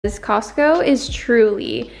Costco is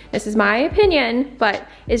truly, this is my opinion, but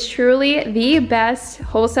is truly the best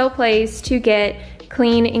wholesale place to get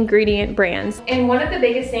clean ingredient brands. And one of the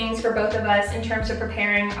biggest things for both of us in terms of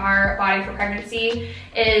preparing our body for pregnancy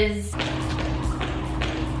is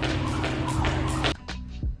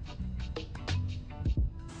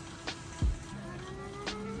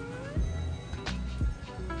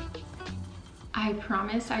I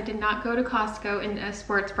promise I did not go to Costco in a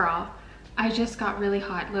sports bra. I just got really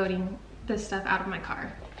hot loading this stuff out of my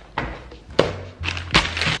car.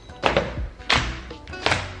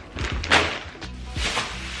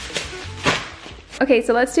 Okay,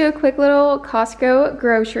 so let's do a quick little Costco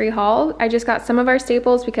grocery haul. I just got some of our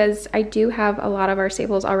staples because I do have a lot of our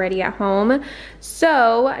staples already at home.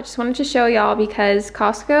 So I just wanted to show y'all because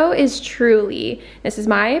Costco is truly, this is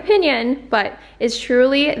my opinion, but is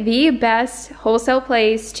truly the best wholesale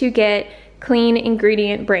place to get clean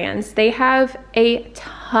ingredient brands. They have a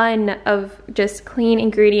ton of just clean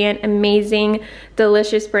ingredient, amazing,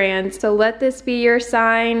 delicious brands. So let this be your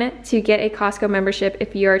sign to get a Costco membership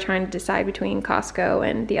if you are trying to decide between Costco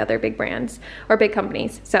and the other big brands or big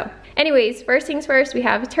companies. So anyways, first things first, we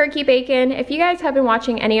have turkey bacon. If you guys have been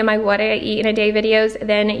watching any of my what I eat in a day videos,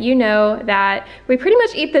 then you know that we pretty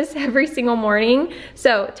much eat this every single morning.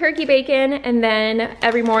 So turkey bacon, and then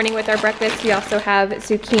every morning with our breakfast, we also have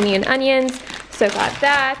zucchini and onions. So got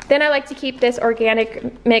that. Then I like to keep this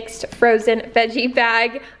organic mixed frozen veggie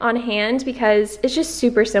bag on hand because it's just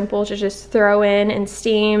super simple to just throw in and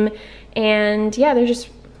steam. And yeah, they're just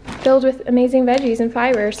filled with amazing veggies and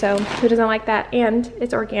fiber, so who doesn't like that? And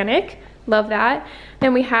it's organic, love that.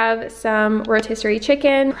 Then we have some rotisserie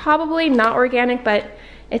chicken, probably not organic, but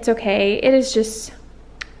it's okay. It is just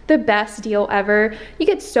the best deal ever. You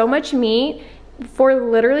get so much meat for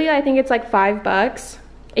literally, I think it's like $5.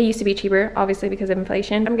 It used to be cheaper, obviously, because of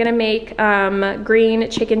inflation. I'm gonna make green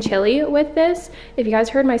chicken chili with this. If you guys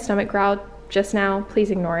heard my stomach growl just now,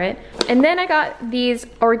 please ignore it. And then I got these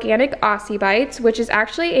organic Aussie bites, which is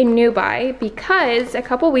actually a new buy because a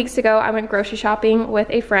couple weeks ago I went grocery shopping with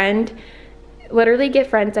a friend. Literally get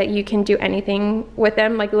friends that you can do anything with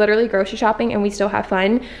them, like literally grocery shopping, and we still have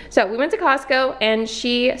fun. So we went to Costco and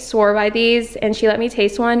she swore by these and she let me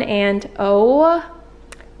taste one, and oh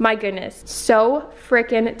my goodness, so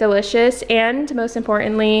freaking delicious. And most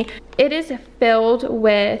importantly, it is filled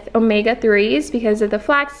with omega-3s because of the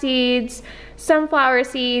flax seeds, sunflower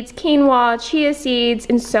seeds, quinoa, chia seeds,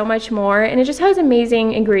 and so much more. And it just has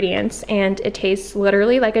amazing ingredients and it tastes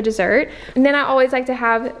literally like a dessert. And then I always like to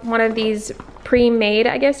have one of these pre-made,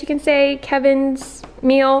 I guess you can say, Kevin's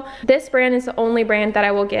meal. This brand is the only brand that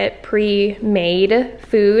I will get pre-made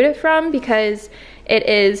food from because it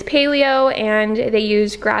is paleo and they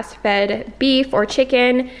use grass-fed beef or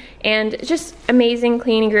chicken and just amazing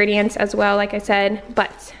clean ingredients as well, like I said.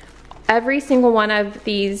 But every single one of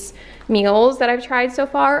these meals that I've tried so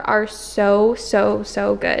far are so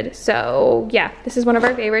good. So yeah, this is one of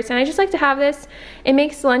our favorites and I just like to have this. It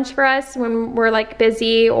makes lunch for us when we're like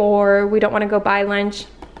busy or we don't want to go buy lunch.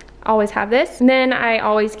 Always have this. And then I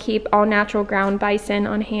always keep all natural ground bison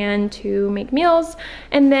on hand to make meals,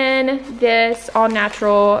 and then this all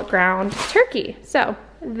natural ground turkey. So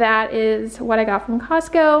that is what I got from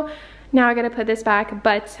Costco. Now I gotta put this back,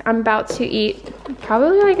 but I'm about to eat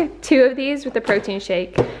probably like 2 of these with the protein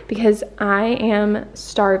shake because I am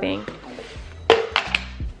starving.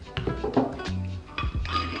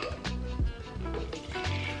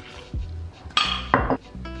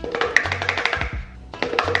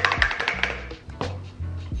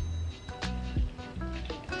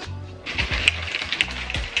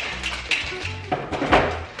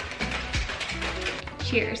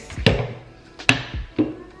 Cheers.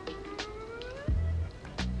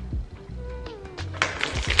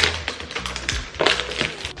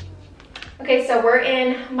 Okay, so we're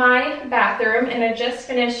in my bathroom and I just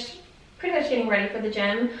finished pretty much getting ready for the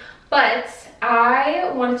gym, but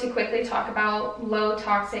I wanted to quickly talk about low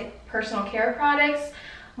toxic personal care products,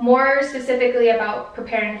 more specifically about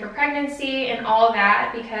preparing for pregnancy and all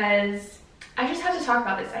that, because I just have to talk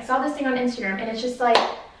about this. I saw this thing on Instagram and it's just like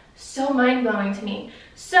so mind-blowing to me.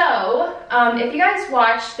 So if you guys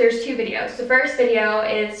watched, there's 2 videos. The first video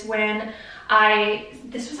is when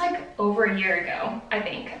this was like over a year ago, I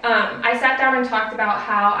think. I sat down and talked about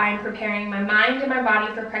how I'm preparing my mind and my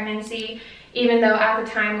body for pregnancy, even though at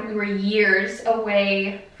the time we were years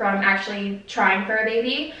away from actually trying for a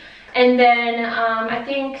baby. And then I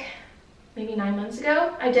think maybe 9 months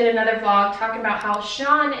ago, I did another vlog talking about how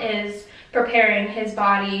Sean is preparing his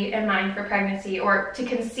body and mind for pregnancy, or to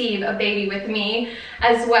conceive a baby with me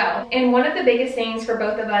as well. And one of the biggest things for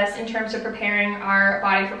both of us in terms of preparing our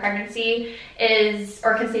body for pregnancy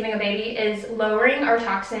or conceiving a baby, is lowering our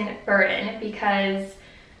toxin burden. Because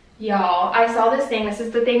y'all, I saw this thing, this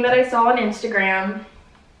is the thing that I saw on Instagram.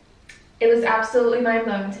 It was absolutely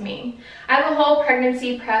mind-blowing to me. I have a whole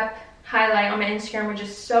pregnancy prep highlight on my Instagram with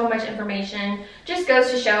just so much information. Just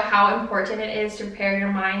goes to show how important it is to prepare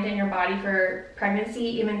your mind and your body for pregnancy,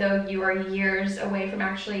 even though you are years away from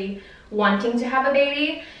actually wanting to have a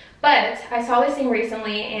baby. But I saw this thing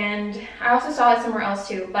recently, and I also saw it somewhere else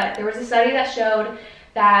too, but there was a study that showed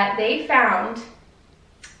that they found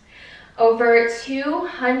over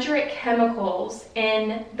 200 chemicals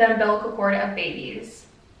in the umbilical cord of babies.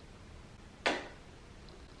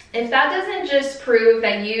 If that doesn't just prove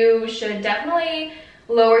that you should definitely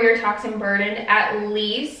lower your toxin burden at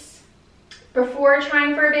least before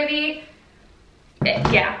trying for a baby,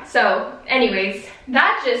 yeah. So anyways,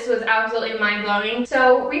 that just was absolutely mind-blowing.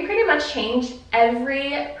 So we pretty much changed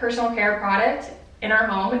every personal care product in our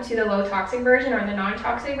home to the low toxic version or the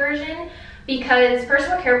non-toxic version, because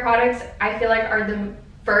personal care products, I feel like, are the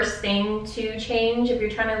first thing to change if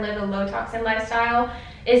you're trying to live a low toxin lifestyle.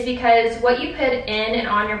 Is because what you put in and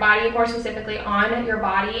on your body, more specifically on your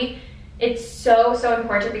body, it's so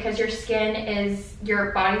important, because your skin is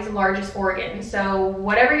your body's largest organ. So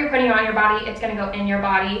whatever you're putting on your body, it's going to go in your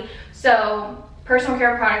body. So personal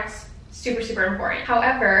care products, super important.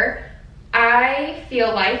 However, I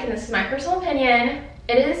feel like, and this is my personal opinion,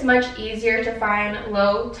 it is much easier to find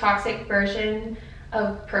low toxic version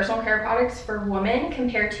of personal care products for women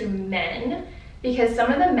compared to men, because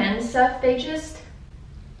some of the men's stuff, they just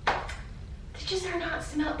are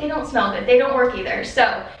not they don't smell good, they don't work either.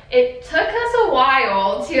 So it took us a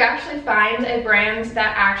while to actually find a brand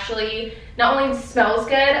that actually not only smells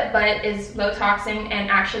good but is low toxin and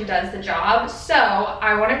actually does the job. So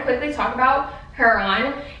I want to quickly talk about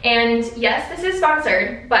Hormone. And yes, this is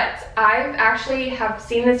sponsored, but I've actually have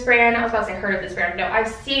seen this brand. I was about to say heard of this brand. No, I've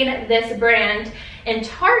seen this brand in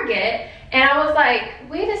Target, and I was like,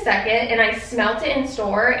 wait a second, and I smelt it in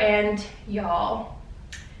store, and y'all,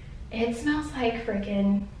 it smells like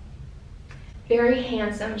freaking very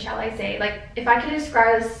handsome, shall I say. Like, if I could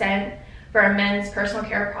describe a scent for a men's personal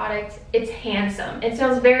care product, it's handsome. It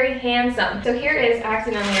smells very handsome. So here is, I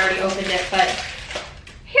accidentally already opened it, but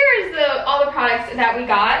here's all the products that we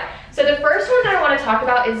got. So the first one that I want to talk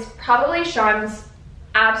about is probably Sean's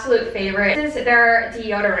absolute favorite. This is their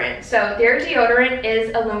deodorant. So their deodorant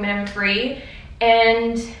is aluminum free,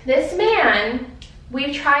 and this man,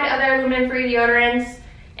 we've tried other aluminum free deodorants,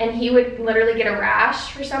 and he would literally get a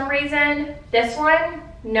rash for some reason. This one,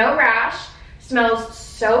 no rash, smells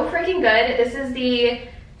so freaking good. This is the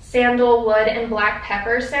sandalwood and black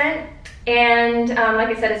pepper scent, and like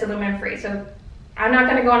I said, it's aluminum free. So I'm not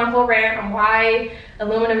gonna go on a whole rant on why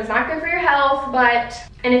aluminum is not good for your health,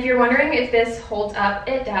 and if you're wondering if this holds up,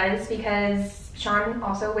 it does, because Sean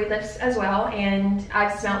also weightlifts as well, and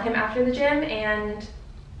I've smelled him after the gym, and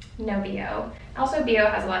no BO. Also, BO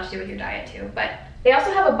has a lot to do with your diet too, but they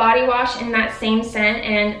also have a body wash in that same scent,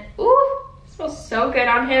 and ooh, it smells so good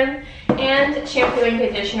on him, and shampoo and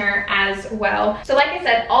conditioner as well. So like I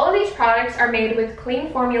said, all of these products are made with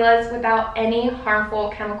clean formulas without any harmful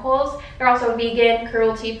chemicals. They're also vegan,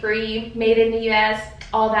 cruelty-free, made in the US,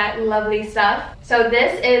 all that lovely stuff. So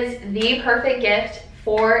this is the perfect gift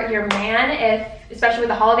for your man, especially with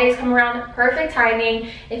the holidays coming around. Perfect timing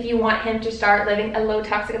if you want him to start living a low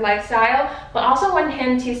toxic lifestyle, but also want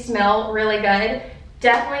him to smell really good.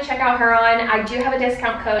 Definitely check out Hormone. I do have a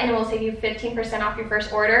discount code, and it will save you 15% off your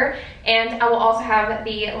first order, and I will also have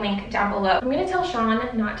the link down below. I'm gonna tell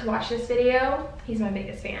Sean not to watch this video. He's my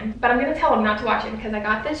biggest fan, but I'm gonna tell him not to watch it because I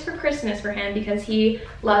got this for Christmas for him, because he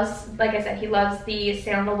loves, like I said, he loves the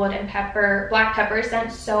sandalwood and black pepper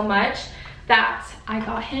scent so much that I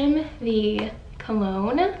got him the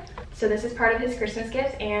cologne. So this is part of his Christmas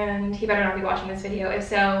gift, and he better not be watching this video. If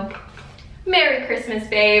so, Merry Christmas,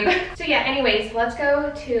 babe. So yeah, anyways, let's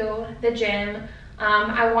go to the gym.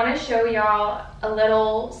 I want to show y'all a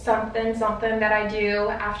little something that I do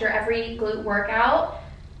after every glute workout,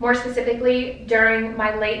 more specifically during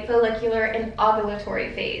my late follicular and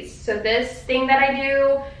ovulatory phase. So this thing that I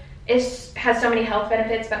do has so many health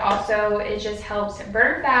benefits, but also it just helps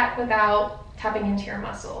burn fat without tapping into your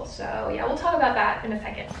muscles. So yeah, we'll talk about that in a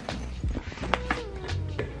second.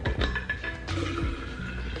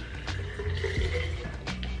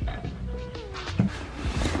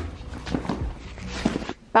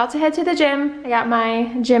 About to head to the gym. I got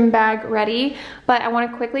my gym bag ready, but I want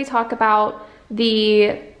to quickly talk about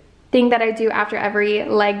the thing that I do after every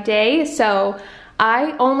leg day. So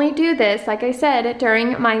I only do this, like I said,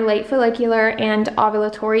 during my late follicular and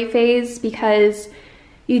ovulatory phase, because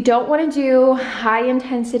you don't want to do high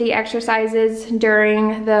intensity exercises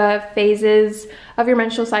during the phases of your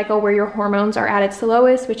menstrual cycle where your hormones are at its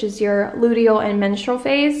lowest, which is your luteal and menstrual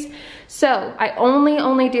phase. So I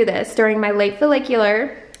only do this during my late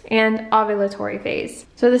follicular and ovulatory phase.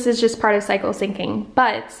 So this is just part of cycle syncing.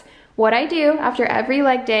 But what I do after every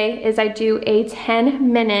leg day is I do a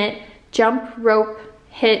 10-minute jump rope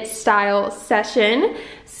HIIT style session.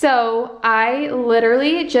 So I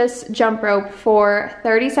literally just jump rope for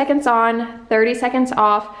 30 seconds on, 30 seconds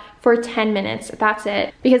off for 10 minutes. That's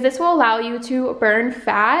it. Because this will allow you to burn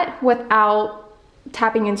fat without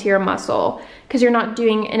tapping into your muscle, because you're not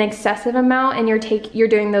doing an excessive amount and you're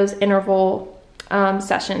doing those interval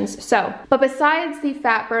sessions. So, but besides the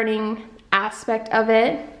fat burning aspect of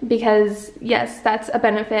it, because yes, that's a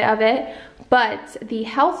benefit of it, but the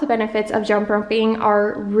health benefits of jump roping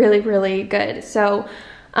are really good. So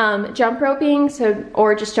jump roping,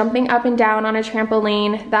 or just jumping up and down on a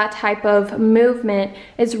trampoline, that type of movement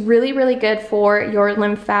is really good for your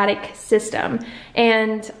lymphatic system.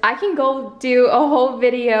 And I can go do a whole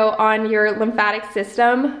video on your lymphatic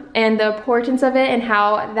system and the importance of it and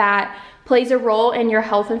how that plays a role in your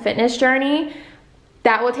health and fitness journey.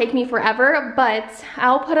 That will take me forever, but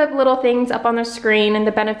I'll put up little things up on the screen and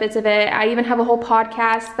the benefits of it. I even have a whole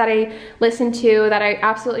podcast that I listen to that I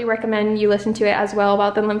absolutely recommend you listen to it as well,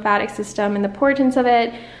 about the lymphatic system and the importance of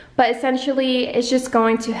it. But essentially, it's just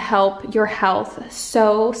going to help your health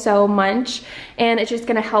so much. And it's just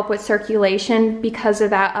gonna help with circulation because of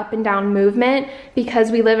that up and down movement, because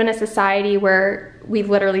we live in a society where we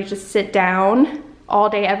literally just sit down all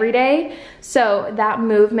day, every day. So that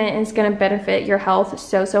movement is gonna benefit your health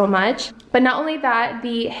so much. But not only that,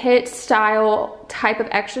 the HIIT style type of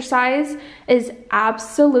exercise is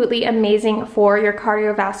absolutely amazing for your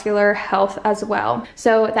cardiovascular health as well.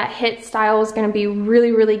 So that HIIT style is gonna be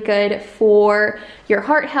really good for your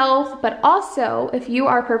heart health, but also if you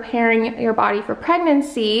are preparing your body for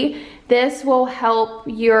pregnancy, this will help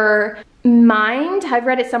your mind. I've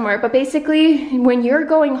read it somewhere, but basically when you're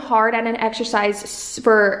going hard at an exercise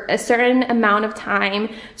for a certain amount of time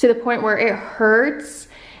to the point where it hurts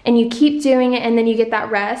and you keep doing it and then you get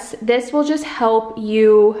that rest, this will just help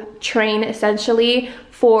you train essentially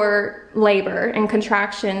for labor and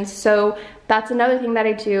contractions. So that's another thing that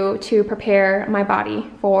I do to prepare my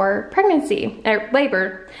body for pregnancy or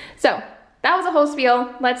labor. So that was a whole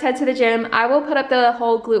spiel. Let's head to the gym. I will put up the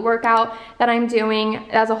whole glute workout that I'm doing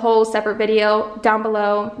as a whole separate video down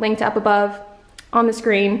below, linked up above on the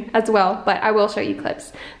screen as well, but I will show you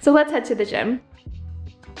clips. So let's head to the gym.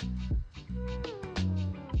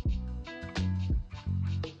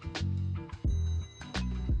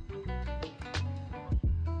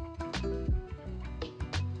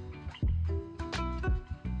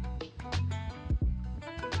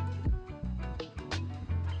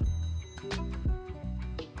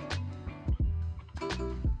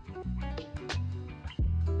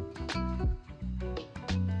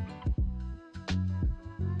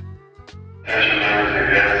 Attention members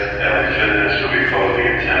and guests, Ellie Fitness will be closing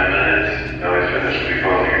in 10 minutes. Ellie Fitness will be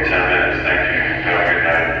closing in 10 minutes. Thank you. Have a good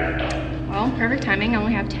night. Well, perfect timing. I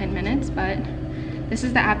only have 10 minutes, but this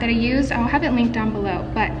is the app that I use. I'll have it linked down below,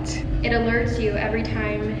 but it alerts you every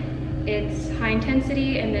time it's high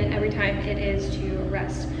intensity and then every time it is to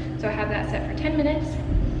rest. So I have that set for 10 minutes.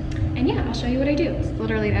 And yeah, I'll show you what I do. It's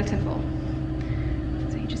literally that simple.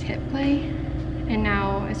 So you just hit play. And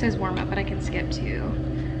now it says warm up, but I can skip to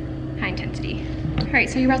high intensity. All right,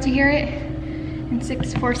 so you're about to hear it in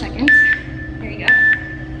 4 seconds. There you go.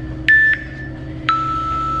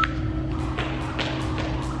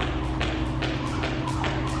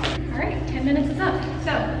 All right, 10 minutes is up.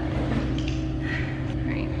 So, all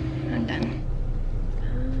right, I'm done.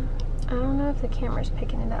 I don't know if the camera's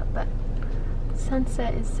picking it up, but the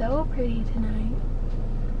sunset is so pretty tonight,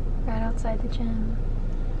 right outside the gym.